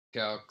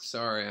Calc,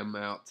 sorry I'm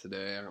out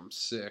today. I'm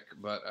sick,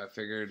 but I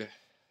figured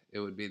it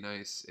would be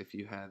nice if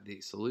you had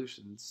the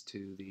solutions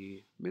to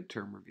the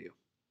midterm review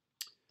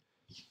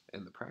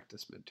and the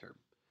practice midterm.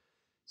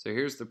 So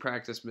here's the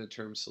practice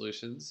midterm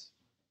solutions.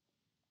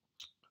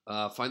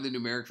 Find the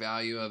numeric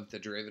value of the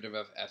derivative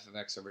of f of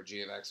x over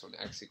g of x when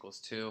x equals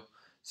 2.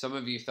 Some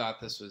of you thought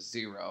this was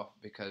 0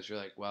 because you're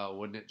like, well,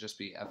 wouldn't it just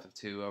be f of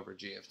 2 over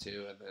g of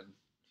 2 and then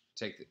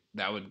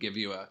that would give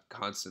you a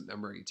constant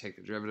number. You take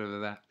the derivative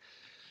of that.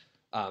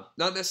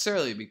 Not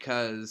necessarily,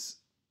 because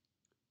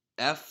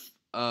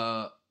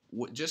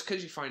just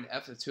because you find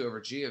f of 2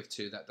 over g of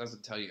 2, that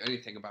doesn't tell you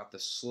anything about the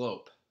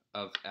slope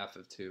of f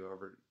of 2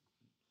 over.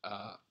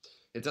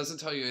 It doesn't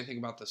tell you anything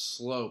about the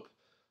slope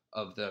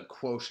of the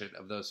quotient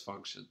of those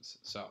functions.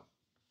 So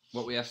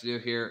what we have to do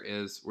here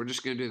is we're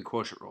just going to do the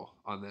quotient rule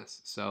on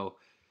this. So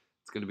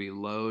it's going to be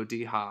low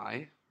d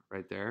high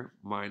right there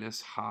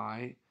minus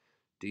high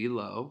d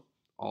low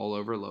all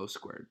over low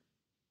squared.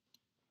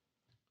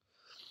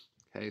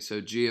 Okay,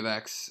 so g of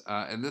x,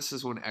 and this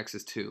is when x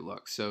is 2.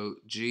 Look, so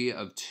g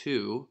of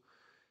 2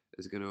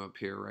 is going to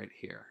appear right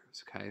here.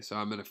 Okay, so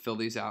I'm going to fill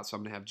these out. So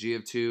I'm going to have g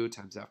of 2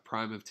 times f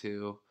prime of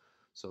 2.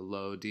 So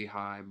low d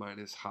high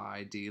minus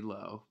high d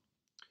low.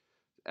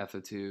 F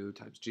of 2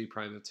 times g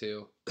prime of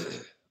 2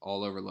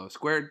 all over low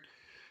squared.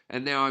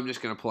 And now I'm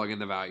just going to plug in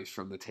the values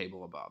from the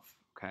table above.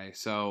 Okay,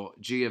 so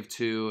g of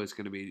 2 is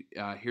going to be,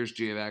 here's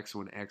g of x.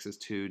 When x is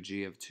 2,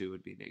 g of 2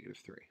 would be negative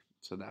 3.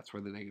 So that's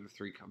where the negative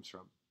 3 comes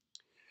from.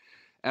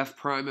 F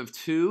prime of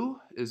 2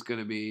 is going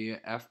to be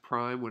f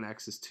prime when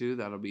x is 2.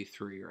 That'll be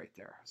 3 right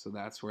there. So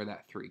that's where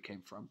that 3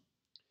 came from.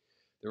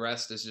 The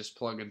rest is just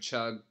plug and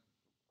chug.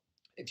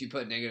 If you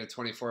put negative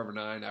 24 over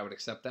 9, I would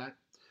accept that.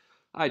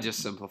 I just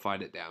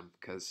simplified it down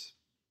because,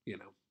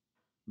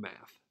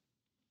 math.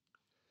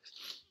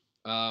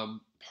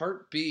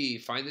 Part B,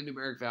 find the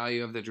numeric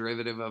value of the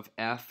derivative of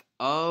f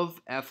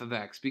of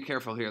x. Be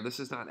careful here. This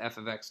is not f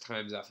of x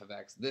times f of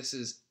x. This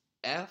is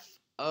f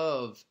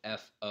of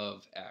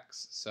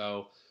x.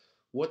 So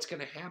what's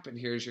going to happen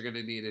here is you're going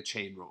to need a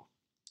chain rule.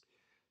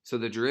 So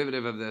the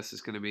derivative of this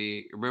is going to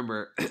be,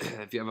 remember,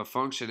 if you have a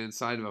function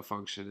inside of a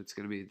function, it's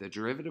going to be the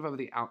derivative of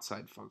the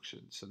outside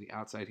function. So the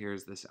outside here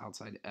is this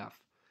outside f.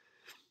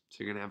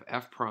 So you're going to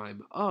have f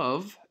prime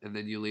of, and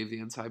then you leave the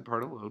inside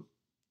part alone,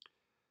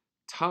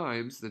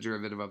 times the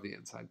derivative of the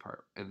inside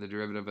part. And the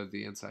derivative of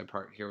the inside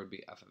part here would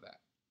be f of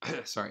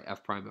x. Sorry,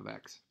 f prime of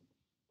x.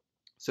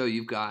 So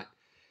you've got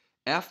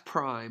f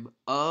prime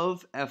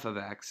of f of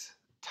x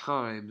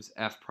times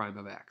f prime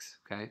of x,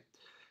 okay?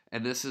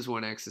 And this is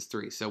when x is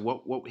 3. So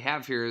what we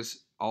have here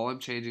is, all I'm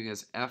changing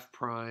is f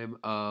prime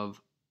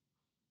of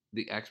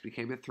the x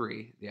became a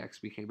 3. The x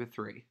became a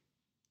 3,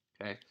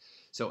 okay?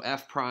 So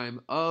f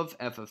prime of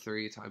f of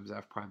 3 times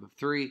f prime of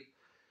 3.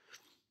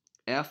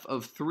 F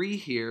of 3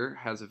 here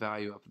has a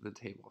value up in the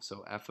table.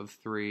 So f of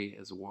 3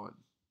 is 1.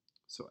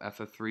 So f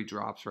of 3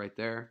 drops right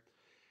there.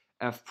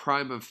 F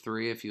prime of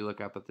 3, if you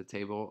look up at the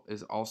table,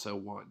 is also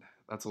 1.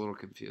 That's a little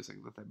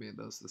confusing that they made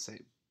those the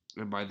same.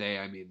 And by they,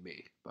 I mean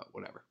me, but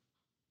whatever.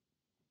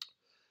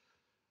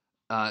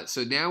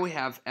 So now we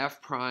have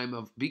f prime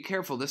of, be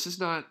careful, this is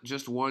not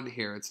just 1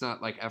 here. It's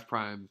not like f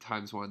prime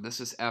times 1.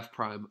 This is f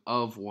prime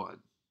of 1.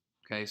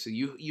 Okay, so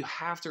you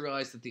have to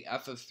realize that the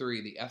f of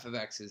 3, the f of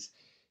x, is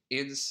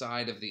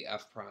inside of the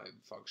f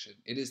prime function.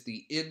 It is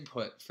the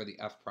input for the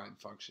f prime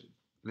function.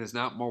 It is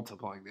not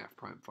multiplying the f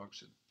prime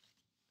function.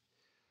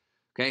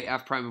 Okay,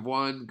 f prime of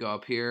 1, go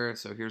up here.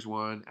 So here's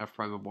 1. F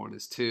prime of 1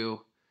 is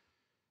 2.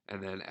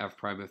 And then f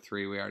prime of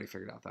 3, we already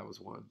figured out that was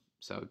 1.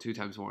 So 2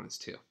 times 1 is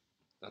 2.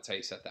 That's how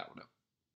you set that one up.